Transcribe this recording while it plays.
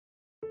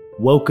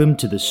Welcome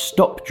to the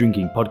Stop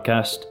Drinking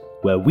podcast,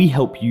 where we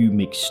help you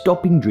make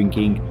stopping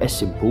drinking a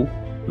simple,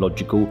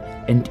 logical,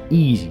 and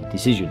easy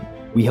decision.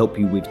 We help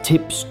you with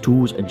tips,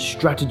 tools, and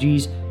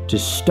strategies to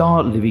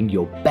start living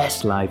your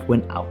best life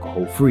when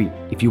alcohol-free.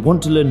 If you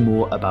want to learn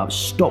more about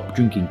Stop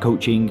Drinking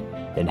coaching,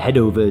 then head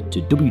over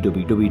to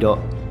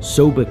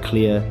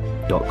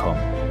www.soberclear.com.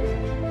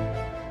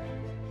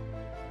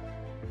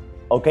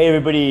 Okay,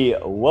 everybody,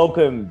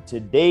 welcome.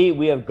 Today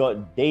we have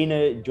got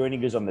Dana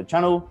joining us on the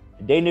channel.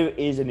 Dana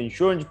is an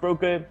insurance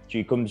broker.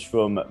 She comes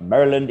from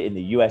Maryland in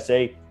the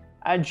USA,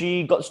 and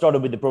she got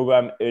started with the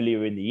program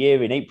earlier in the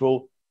year in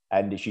April,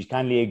 and she's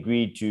kindly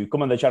agreed to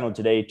come on the channel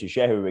today to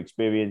share her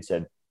experience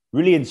and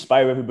really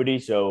inspire everybody.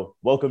 So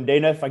welcome,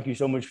 Dana. Thank you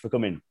so much for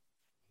coming.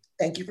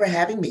 Thank you for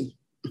having me.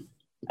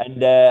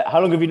 And how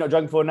long have you not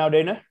drunk for now,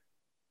 Dana?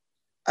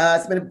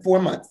 It's been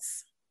 4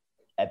 months.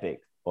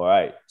 Epic. All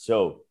right.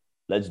 So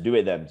let's do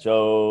it then.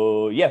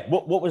 So yeah,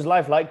 what was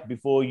life like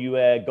before you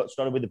got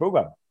started with the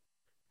program?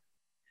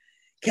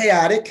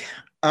 Chaotic,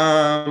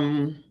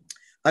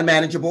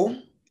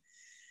 unmanageable,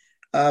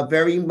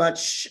 very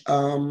much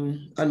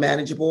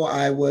unmanageable.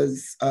 I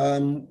was,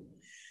 I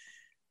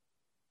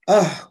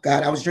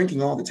was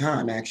drinking all the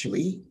time,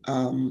 actually,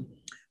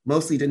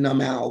 mostly to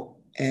numb out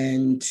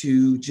and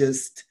to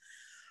just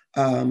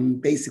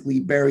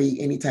basically bury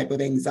any type of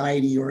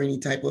anxiety or any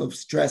type of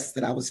stress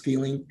that I was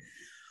feeling.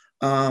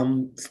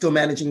 Still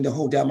managing to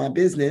hold down my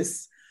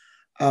business,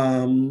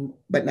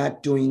 but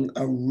not doing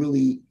I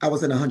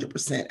wasn't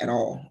 100% at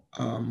all.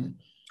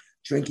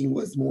 Drinking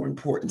was more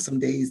important some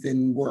days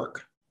than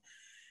work.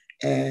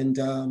 And,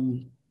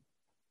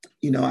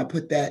 I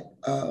put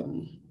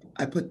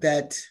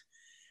that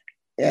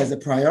as a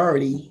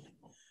priority.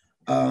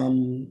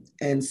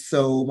 And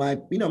so my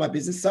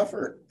business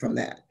suffered from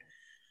that.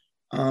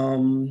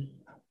 And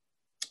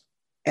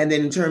then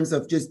in terms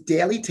of just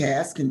daily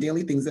tasks and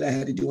daily things that I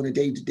had to do on a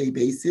day-to-day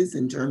basis,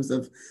 in terms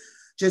of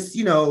just,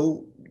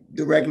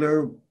 the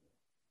regular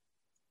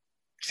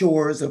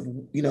chores of,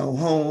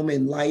 home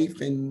and life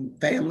and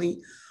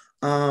family,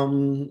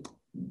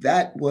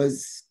 that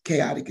was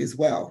chaotic as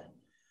well.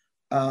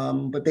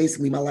 But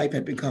basically my life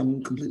had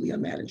become completely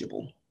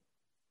unmanageable.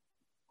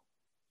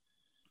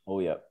 Oh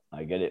yeah,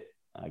 I get it.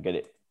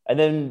 And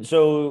then,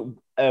 so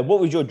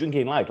what was your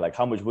drinking like? Like,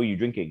 how much were you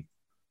drinking?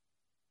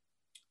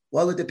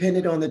 Well, it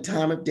depended on the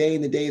time of day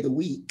and the day of the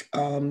week.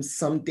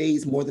 Some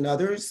days more than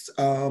others.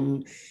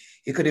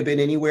 It could have been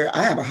anywhere.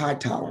 I have a high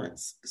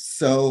tolerance.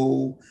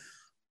 So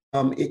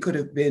it could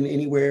have been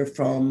anywhere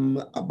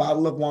from a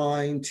bottle of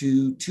wine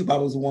to 2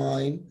 bottles of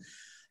wine.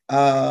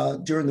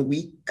 During the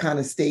week, kind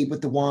of stayed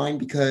with the wine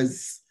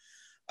because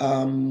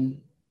I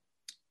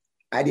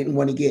didn't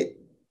want to get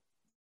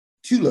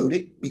too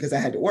loaded because I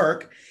had to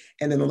work.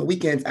 And then on the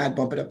weekends, I'd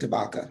bump it up to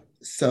vodka.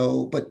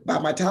 So, but by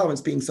my tolerance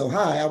being so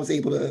high, I was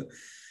able to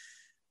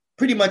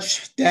pretty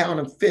much down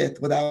a fifth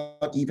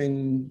without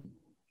even,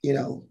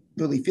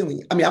 really feeling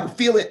it. I mean, I would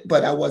feel it,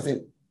 but I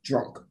wasn't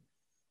drunk.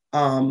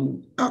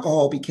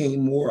 Alcohol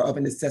became more of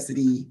a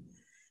necessity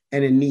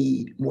and a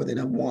need more than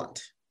a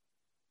want.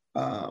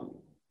 And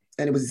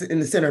it was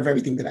in the center of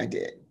everything that I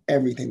did.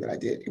 It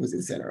was in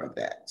the center of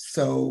that.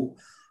 So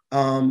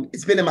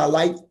it's been in my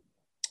life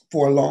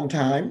for a long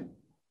time.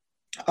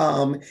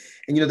 And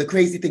the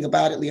crazy thing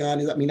about it, Leon,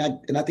 is, I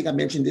think I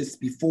mentioned this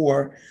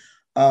before,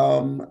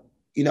 I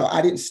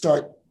didn't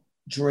start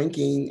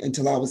drinking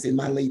until I was in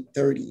my late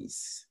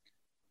 30s.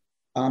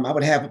 I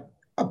would have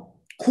a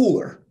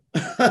cooler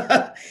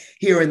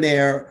here and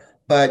there,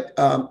 but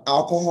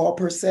alcohol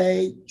per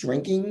se,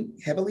 drinking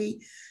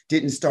heavily,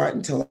 didn't start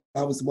until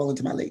I was well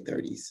into my late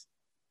 30s.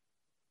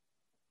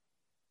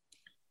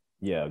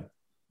 Yeah.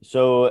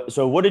 So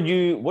what did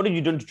you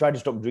do to try to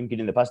stop drinking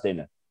in the past,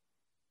 Dana?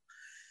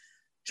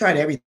 Tried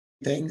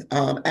everything.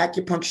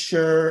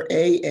 Acupuncture,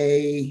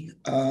 AA,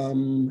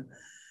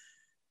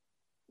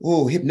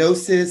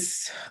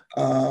 hypnosis,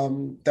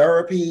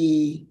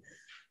 therapy,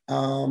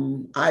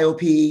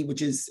 IOP,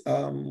 which is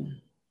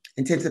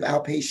intensive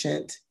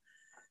outpatient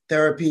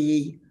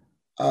therapy,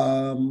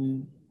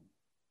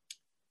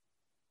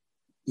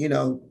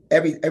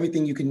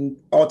 everything you can,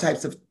 all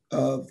types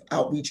of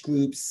outreach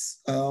groups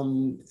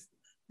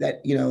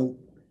that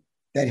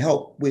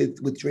help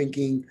with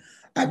drinking.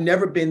 I've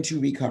never been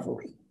to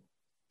recovery.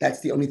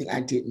 That's the only thing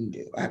I didn't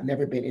do. I've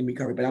never been in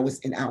recovery, but I was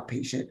in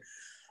outpatient.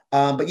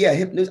 But yeah,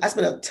 hypnosis. I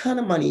spent a ton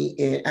of money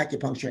in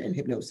acupuncture and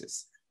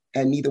hypnosis,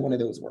 and neither one of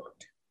those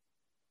worked.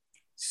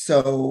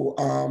 So,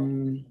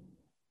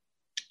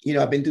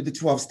 I've been through the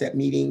 12-step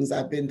meetings.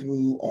 I've been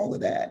through all of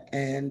that.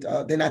 And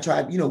then I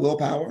tried,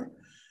 willpower,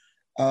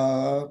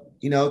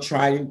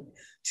 trying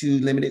to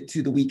limit it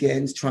to the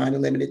weekends, trying to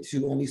limit it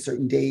to only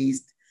certain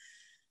days,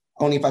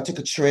 only if I took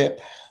a trip,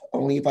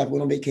 only if I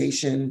went on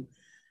vacation,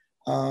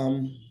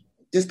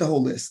 just the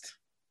whole list.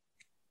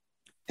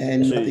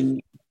 And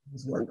nothing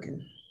was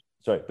working.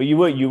 Sorry, but you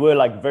were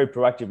like very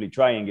proactively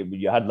trying it, but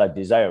you had like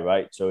desire,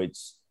 right? So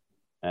it's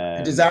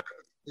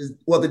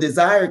the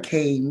desire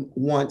came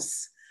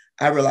once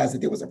I realized that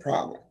there was a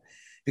problem,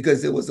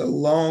 because it was a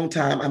long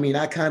time. I mean,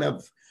 I kind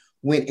of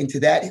went into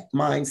that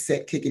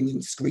mindset, kicking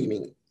and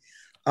screaming,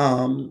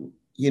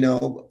 you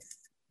know,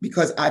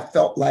 because I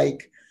felt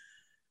like,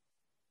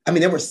 I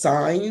mean, there were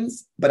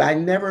signs, but I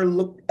never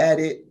looked at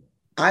it.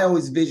 I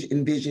always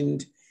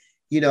envisioned,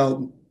 you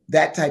know,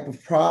 that type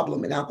of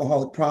problem, an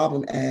alcoholic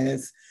problem,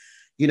 as,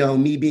 you know,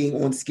 me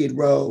being on Skid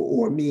Row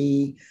or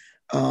me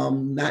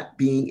not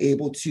being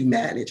able to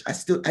manage. I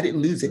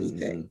didn't lose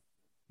anything.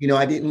 You know,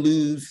 I didn't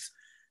lose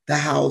the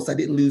house. I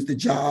didn't lose the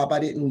job. I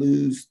didn't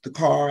lose the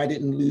car. I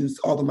didn't lose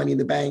all the money in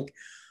the bank.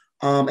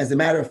 As a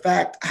matter of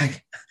fact,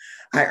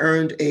 I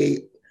earned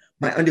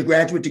my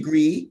undergraduate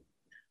degree.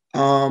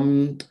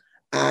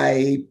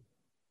 I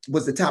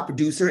was the top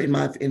producer in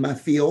my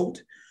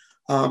field.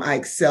 I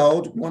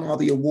excelled, won all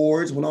the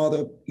awards, won all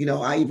the, you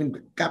know, I even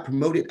got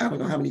promoted, I don't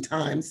know how many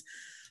times,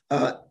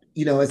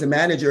 you know, as a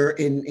manager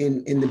in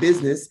the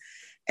business.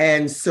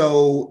 And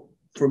so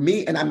for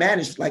me, and I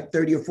managed like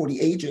 30 or 40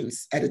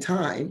 agents at a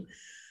time.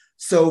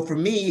 So for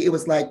me, it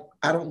was like,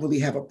 I don't really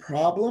have a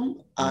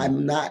problem.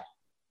 I'm not,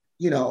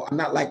 you know, I'm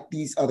not like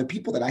these other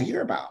people that I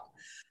hear about.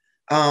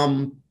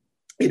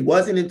 It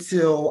wasn't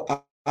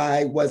until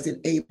I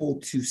wasn't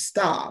able to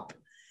stop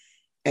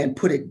and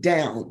put it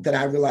down that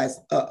I realized,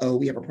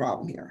 we have a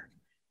problem here.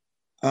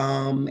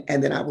 And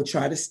then I would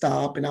try to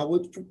stop, and I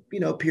would, you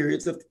know,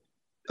 periods of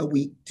a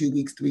week, 2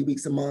 weeks, 3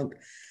 weeks, a month.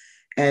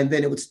 And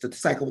then the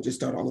cycle would just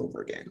start all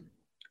over again.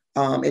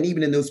 And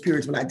even in those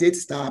periods when I did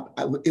stop,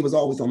 it was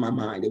always on my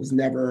mind. It was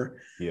never,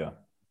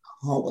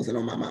 alcohol wasn't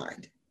on my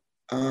mind.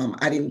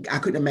 I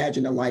couldn't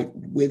imagine a life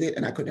with it,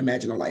 and I couldn't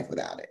imagine a life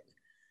without it.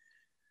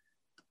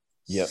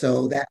 Yep.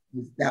 So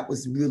that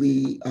was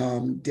really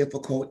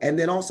difficult. And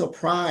then also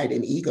pride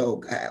and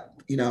ego,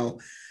 you know,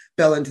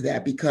 fell into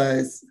that,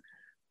 because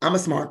I'm a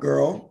smart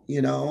girl,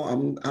 you know,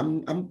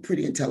 I'm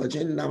pretty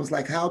intelligent. And I was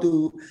like, how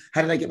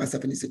did I get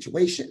myself in this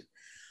situation?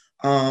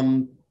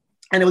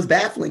 And it was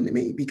baffling to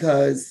me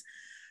because,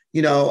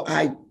 you know,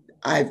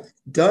 I've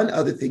done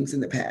other things in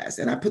the past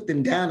and I put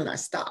them down and I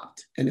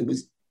stopped, and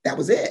that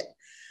was it.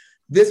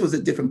 This was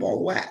a different ball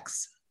of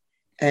wax.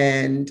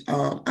 And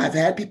I've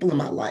had people in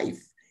my life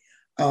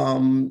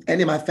and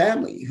in my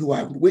family who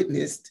I've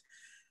witnessed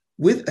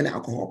with an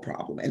alcohol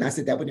problem. And I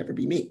said, that would never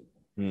be me.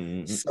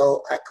 Mm-hmm.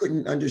 So I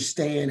couldn't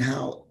understand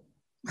how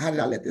did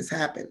I let this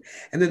happen?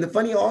 And then the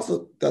funny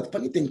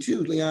thing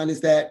too, Leon, is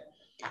that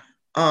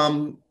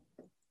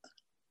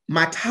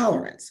my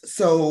tolerance.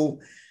 So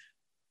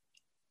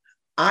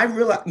I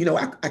realized, you know,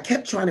 I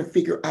kept trying to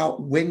figure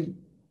out when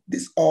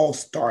this all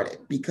started,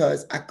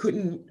 because I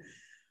couldn't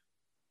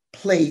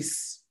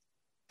place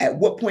at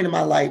what point in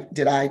my life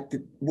did I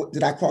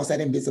cross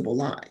that invisible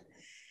line.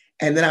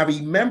 And then I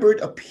remembered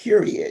a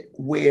period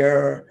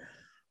where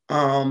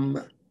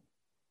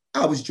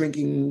I was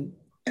drinking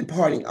and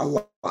partying a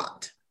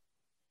lot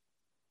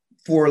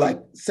for like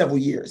several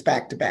years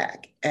back to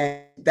back.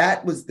 And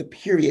that was the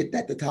period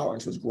that the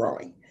tolerance was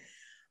growing,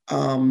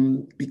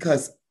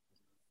 because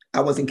I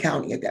wasn't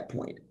counting at that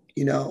point,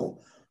 you know.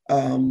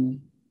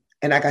 And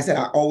like I said,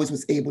 I always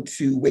was able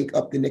to wake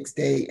up the next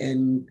day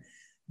and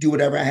do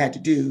whatever I had to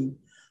do.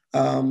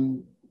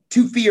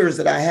 Two fears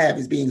that I have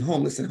is being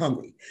homeless and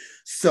hungry.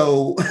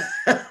 So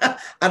I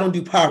don't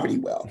do poverty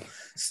well.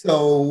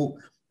 So,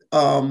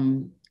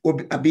 or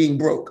being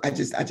broke. I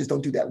just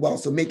don't do that well.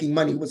 So making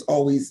money was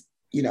always,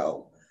 you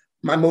know,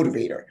 my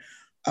motivator.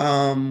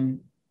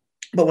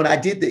 But when I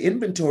did the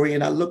inventory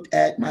and I looked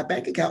at my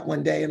bank account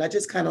one day and I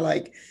just kind of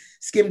like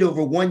skimmed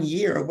over 1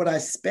 year of what I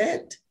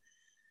spent,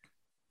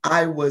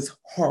 I was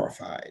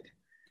horrified.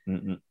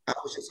 Mm-hmm. I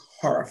was just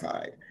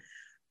horrified.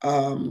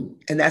 And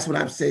that's when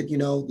I said, you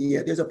know,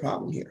 yeah, there's a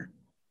problem here.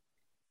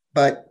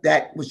 But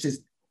that was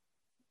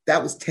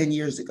 10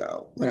 years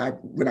ago when I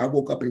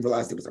woke up and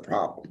realized there was a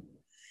problem.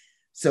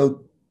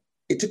 So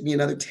it took me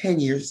another 10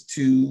 years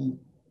to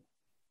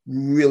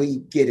really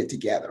get it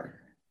together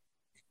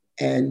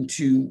and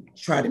to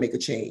try to make a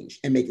change.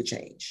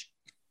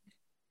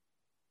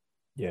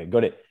 Yeah,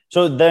 got it.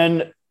 So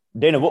then,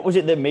 Dana, what was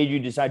it that made you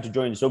decide to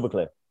join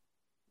SoberClear?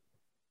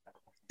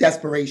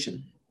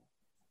 Desperation.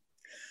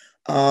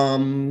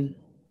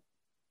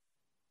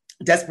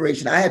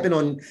 Desperation. I had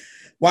been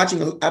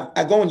watching,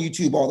 I go on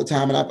YouTube all the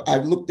time, and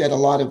I've looked at a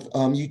lot of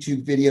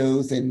YouTube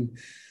videos and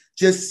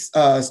just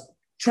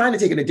trying to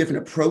take a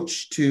different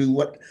approach to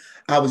what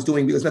I was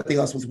doing because nothing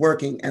else was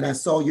working. And I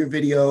saw your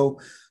video,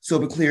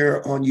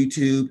 SoberClear, on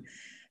YouTube,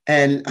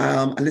 and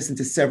I listened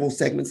to several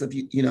segments of,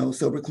 you know,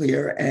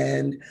 SoberClear,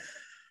 and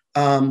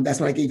that's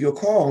when I gave you a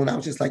call, and I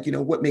was just like, you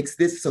know, what makes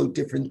this so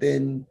different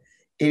than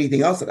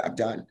anything else that I've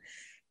done?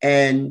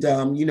 And,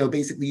 you know,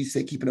 basically you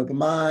say, keep an open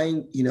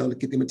mind, you know,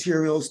 get the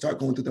materials, start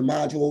going through the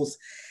modules,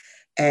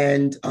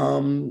 and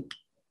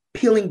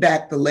peeling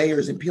back the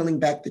layers and peeling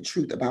back the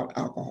truth about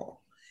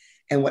alcohol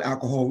and what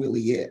alcohol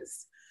really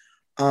is.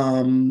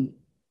 And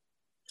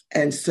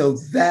so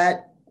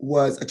that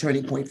was a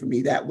turning point for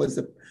me. That was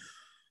an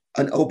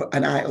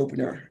eye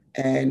opener.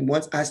 And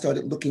once I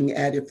started looking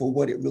at it for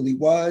what it really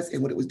was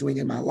and what it was doing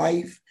in my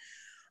life,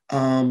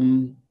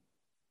 I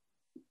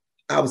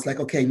was like,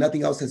 okay,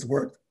 nothing else has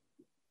worked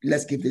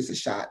let's give this a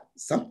shot.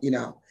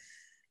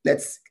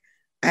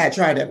 I had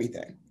tried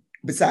everything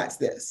besides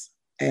this.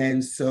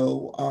 And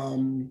so,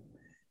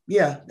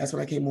 yeah, that's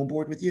when I came on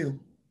board with you.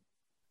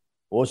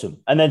 Awesome.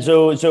 And then,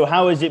 so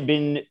how has it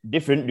been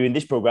different doing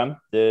this program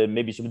than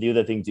maybe some of the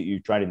other things that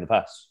you've tried in the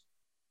past?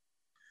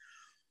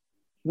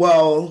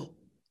 Well,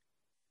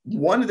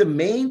 one of the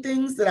main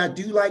things that I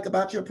do like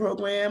about your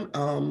program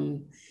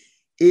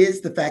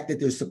is the fact that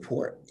there's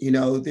support.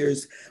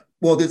 There's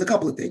a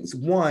couple of things.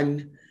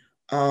 One,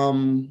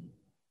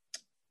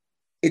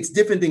 it's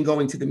different than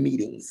going to the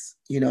meetings.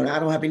 And I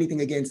don't have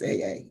anything against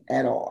AA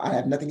at all. I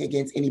have nothing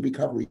against any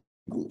recovery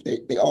group.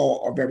 They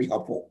all are very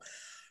helpful.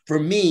 For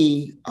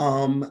me,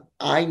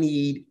 I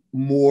need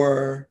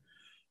more.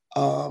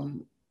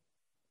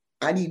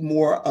 I need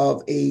more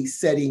of a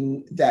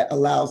setting that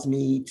allows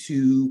me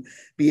to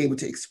be able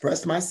to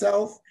express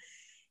myself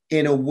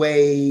in a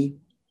way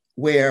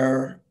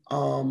where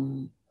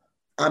I'm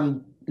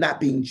not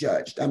being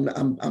judged.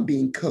 I'm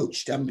being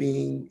coached. I'm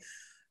being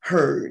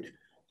heard.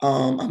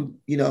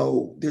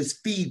 There's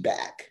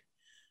feedback.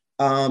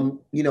 In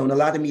a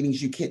lot of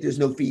meetings, there's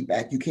no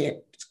feedback. You can't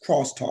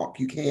crosstalk.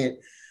 You can't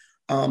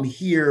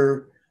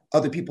hear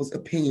other people's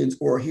opinions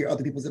or hear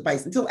other people's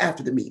advice until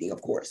after the meeting,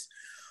 of course.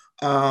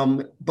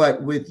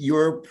 But with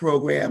your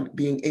program,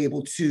 being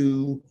able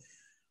to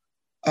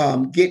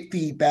get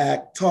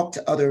feedback, talk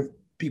to other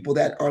people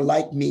that are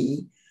like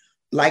me,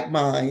 like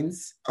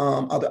minds,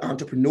 other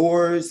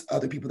entrepreneurs,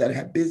 other people that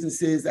have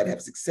businesses, that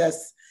have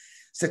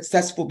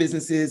successful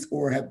businesses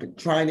or have been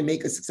trying to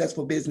make a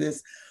successful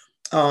business.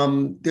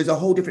 There's a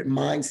whole different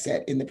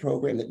mindset in the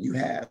program that you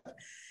have.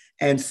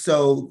 And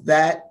so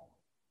that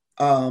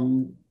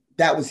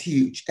was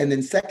huge. And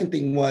then second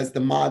thing was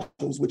the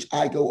modules, which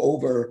I go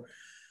over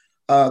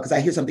because I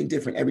hear something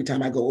different every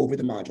time I go over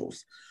the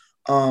modules.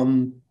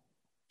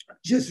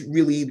 Just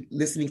really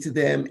listening to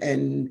them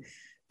and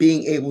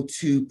being able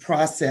to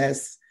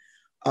process,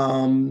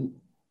 what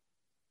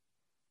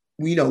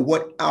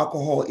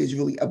alcohol is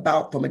really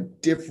about from a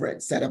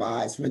different set of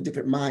eyes, from a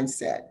different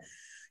mindset,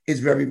 is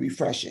very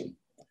refreshing.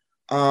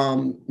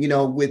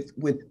 With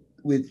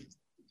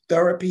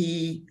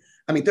therapy,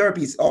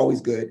 therapy is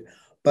always good,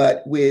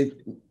 but with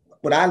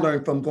what I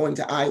learned from going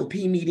to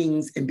IOP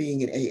meetings and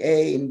being in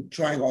AA and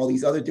trying all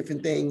these other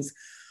different things,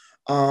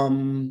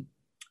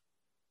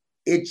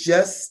 it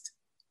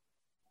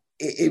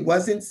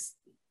wasn't,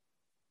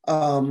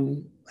 how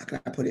can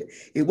I put it?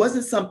 It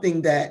wasn't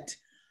something that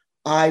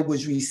I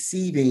was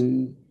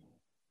receiving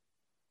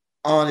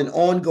on an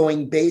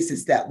ongoing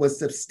basis that was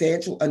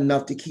substantial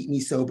enough to keep me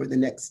sober the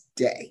next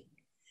day.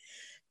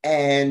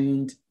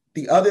 And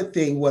the other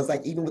thing was,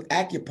 like, even with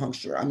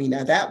acupuncture,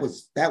 now that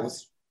was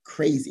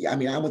crazy. I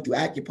went through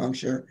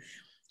acupuncture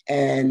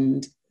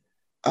and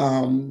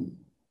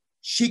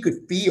she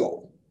could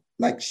feel,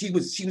 like, she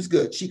was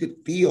good. She could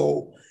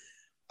feel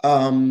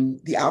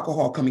the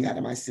alcohol coming out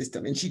of my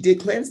system. And she did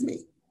cleanse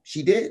me.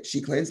 She did.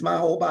 She cleansed my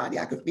whole body.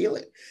 I could feel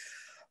it.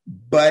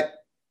 But,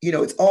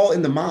 it's all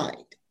in the mind.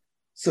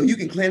 So you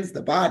can cleanse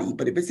the body,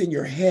 but if it's in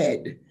your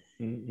head,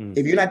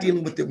 if you're not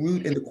dealing with the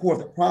root and the core of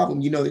the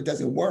problem, it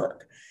doesn't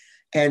work.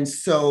 And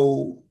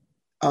so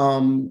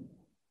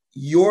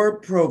your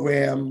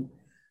program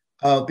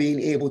of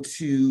being able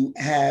to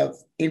have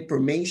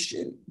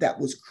information that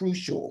was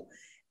crucial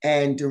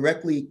and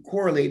directly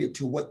correlated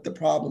to what the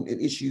problem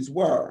and issues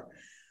were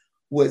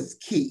was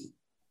key.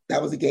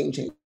 That was a game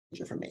changer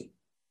for me.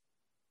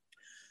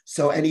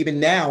 So, and even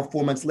now,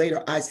 4 months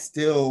later, I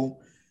still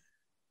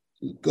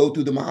go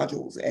through the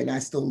modules and I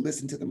still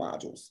listen to the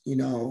modules,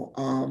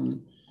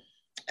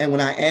 and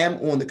when I am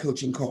on the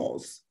coaching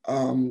calls,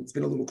 it's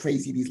been a little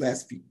crazy these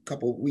last few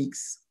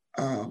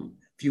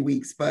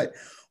weeks, but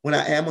when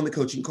I am on the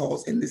coaching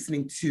calls and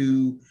listening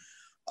to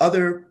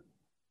other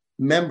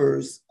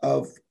members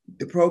of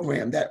the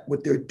program, that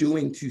what they're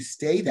doing to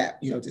stay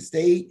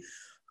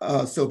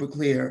sober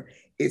clear,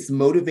 it's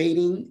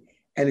motivating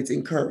and it's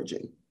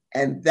encouraging.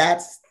 And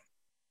that's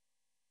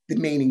the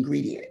main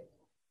ingredient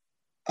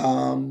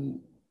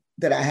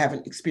that I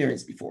haven't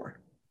experienced before.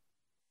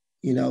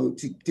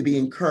 To be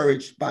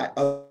encouraged by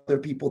other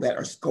people that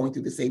are going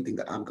through the same thing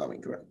that I'm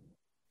going through.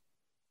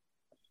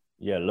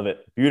 Yeah, love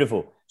it.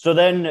 Beautiful. So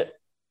then,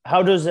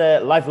 how does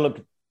life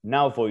look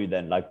now for you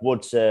then? Like,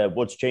 what's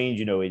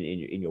changed,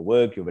 in your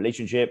work, your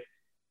relationship,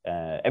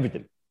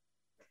 everything?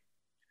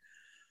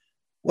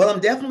 Well, I'm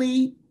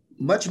definitely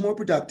much more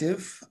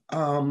productive,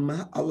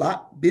 a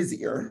lot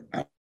busier.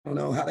 I don't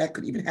know how that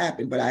could even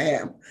happen, but I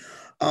am.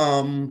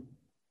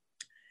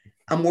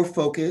 I'm more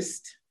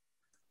focused.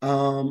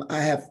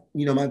 I have,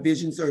 my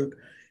visions are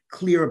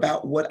clear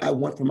about what I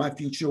want for my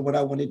future, what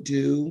I want to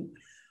do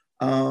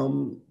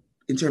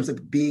in terms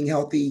of being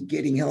healthy,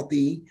 getting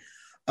healthy,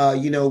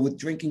 with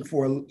drinking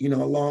for, a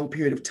long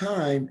period of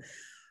time,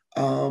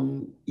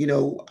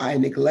 I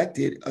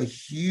neglected a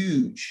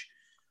huge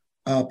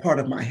part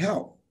of my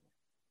health.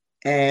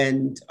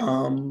 And,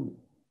 I'm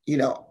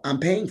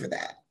paying for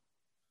that.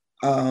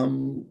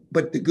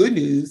 But the good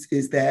news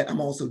is that I'm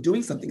also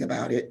doing something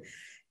about it.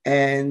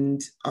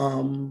 And,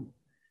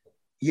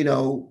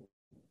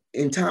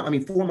 in time. I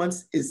mean, 4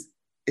 months it's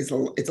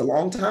a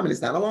long time, and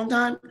it's not a long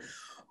time,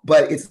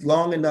 but it's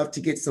long enough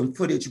to get some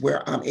footage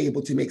where I'm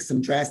able to make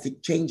some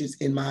drastic changes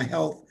in my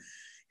health,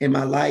 in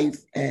my life,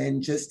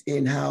 and just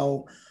in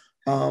how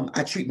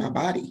I treat my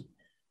body.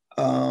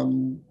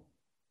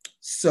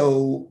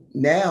 So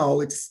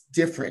now it's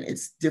different.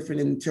 It's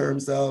different in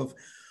terms of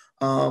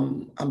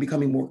I'm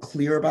becoming more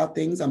clear about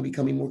things. I'm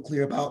becoming more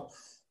clear about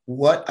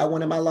what I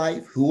want in my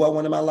life, who I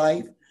want in my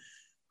life.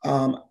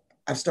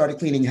 I've started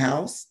cleaning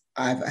house.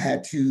 I've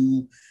had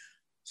to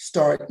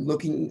start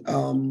looking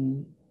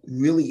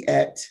really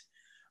at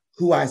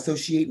who I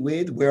associate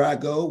with, where I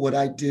go, what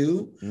I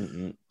do.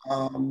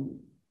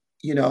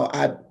 You know,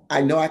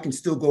 I know I can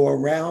still go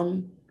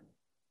around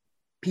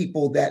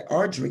people that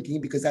are drinking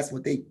because that's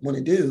what they want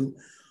to do,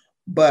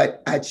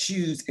 but I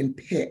choose and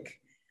pick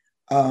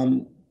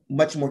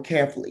much more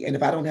carefully. And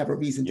if I don't have a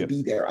reason to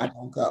be there, I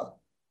don't go.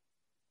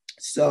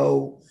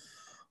 So,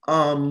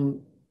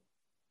 you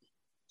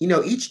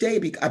know, each day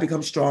I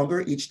become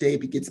stronger. Each day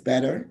it gets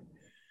better.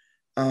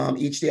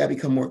 Each day I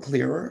become more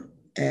clearer,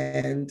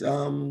 and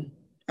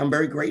I'm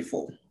very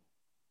grateful.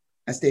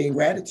 I stay in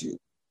gratitude.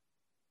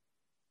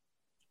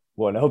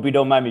 Well, and I hope you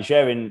don't mind me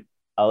sharing.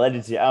 I'll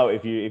edit it out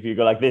if you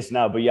go like this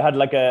now. But you had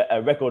like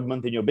a record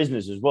month in your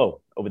business as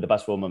well over the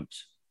past 4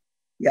 months.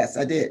 Yes,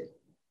 I did.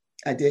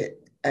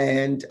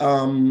 And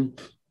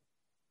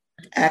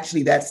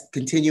actually, that's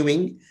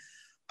continuing.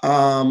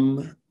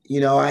 You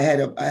know, I had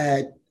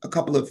a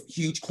couple of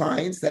huge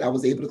clients that I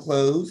was able to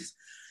close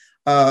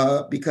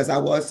because I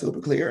was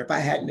sober clear. If I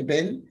hadn't have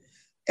been,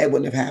 it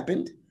wouldn't have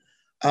happened.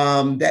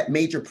 That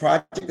major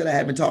project that I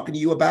had been talking to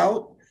you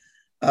about,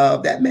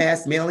 that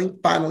mass mailing,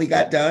 finally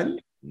got done.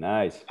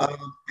 Nice.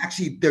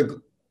 Actually,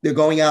 they're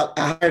going out.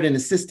 I hired an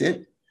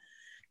assistant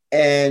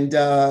and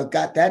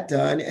got that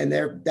done, and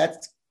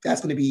that's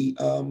going to be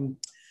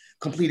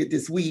completed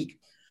this week.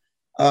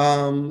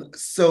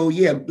 So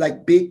yeah,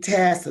 like big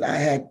tasks that I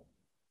had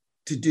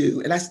to do,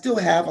 and I still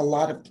have a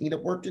lot of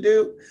cleanup work to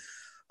do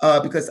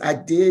because I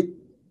did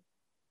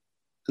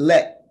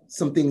let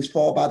some things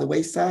fall by the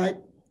wayside,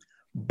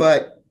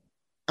 but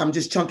I'm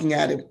just chunking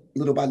at it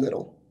little by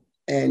little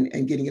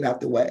and getting it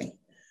out the way.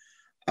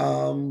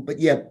 But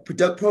yeah,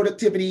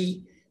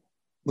 productivity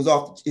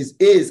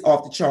is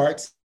off the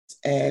charts,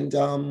 and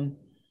I'm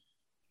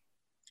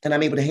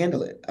able to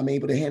handle it. I'm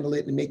able to handle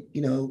it and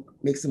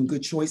make some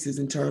good choices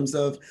in terms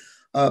of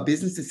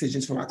business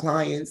decisions for my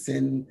clients,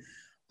 and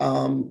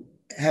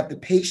have the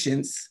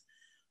patience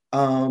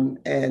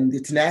and the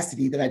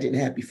tenacity that I didn't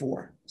have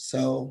before.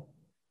 So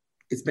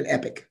it's been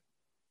epic.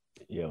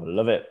 Yeah,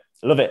 love it.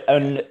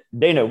 And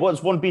Dana,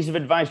 what's one piece of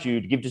advice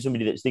you'd give to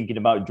somebody that's thinking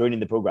about joining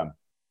the program?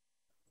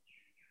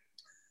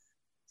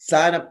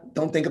 Sign up.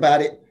 Don't think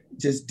about it.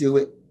 Just do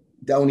it.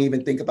 Don't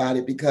even think about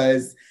it,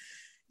 because,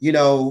 you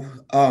know,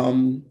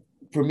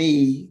 for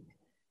me,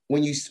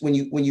 when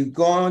you've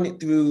gone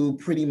through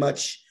pretty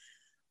much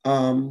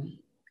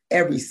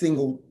every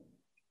single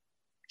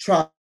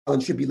trial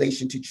and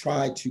tribulation to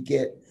try to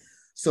get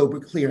sober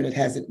clear and it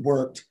hasn't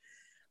worked,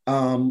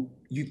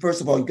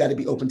 first of all, you got to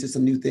be open to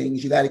some new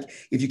things.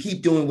 If you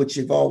keep doing what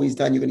you've always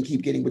done, you're going to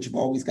keep getting what you've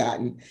always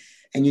gotten,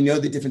 and you know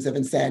the difference of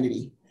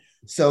insanity.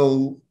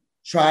 So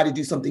try to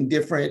do something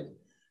different,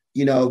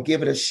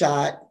 give it a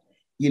shot.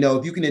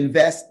 If you can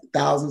invest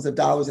thousands of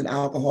dollars in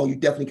alcohol, you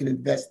definitely can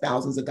invest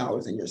thousands of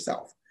dollars in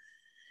yourself.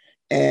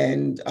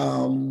 And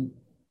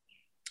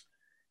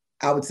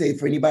I would say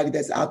for anybody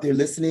that's out there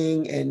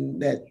listening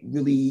and that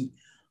really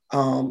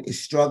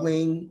is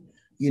struggling,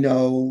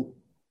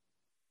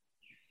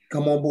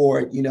 come on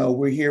board.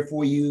 We're here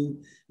for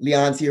you.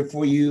 Leon's here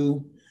for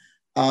you.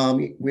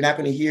 You're not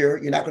going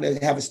to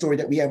have a story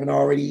that we haven't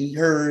already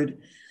heard.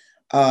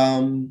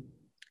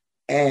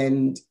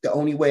 And the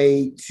only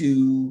way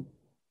to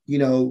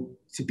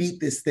beat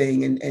this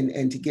thing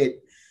and to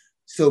get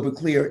sober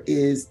clear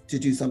is to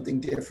do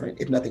something different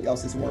if nothing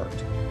else has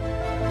worked.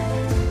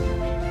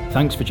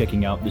 Thanks for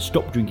checking out the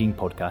Stop Drinking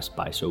podcast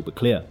by Sober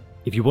Clear.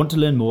 If you want to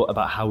learn more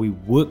about how we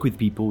work with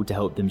people to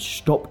help them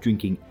stop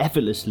drinking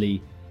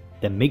effortlessly,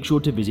 then make sure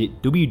to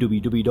visit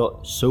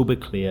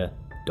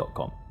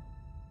www.soberclear.com.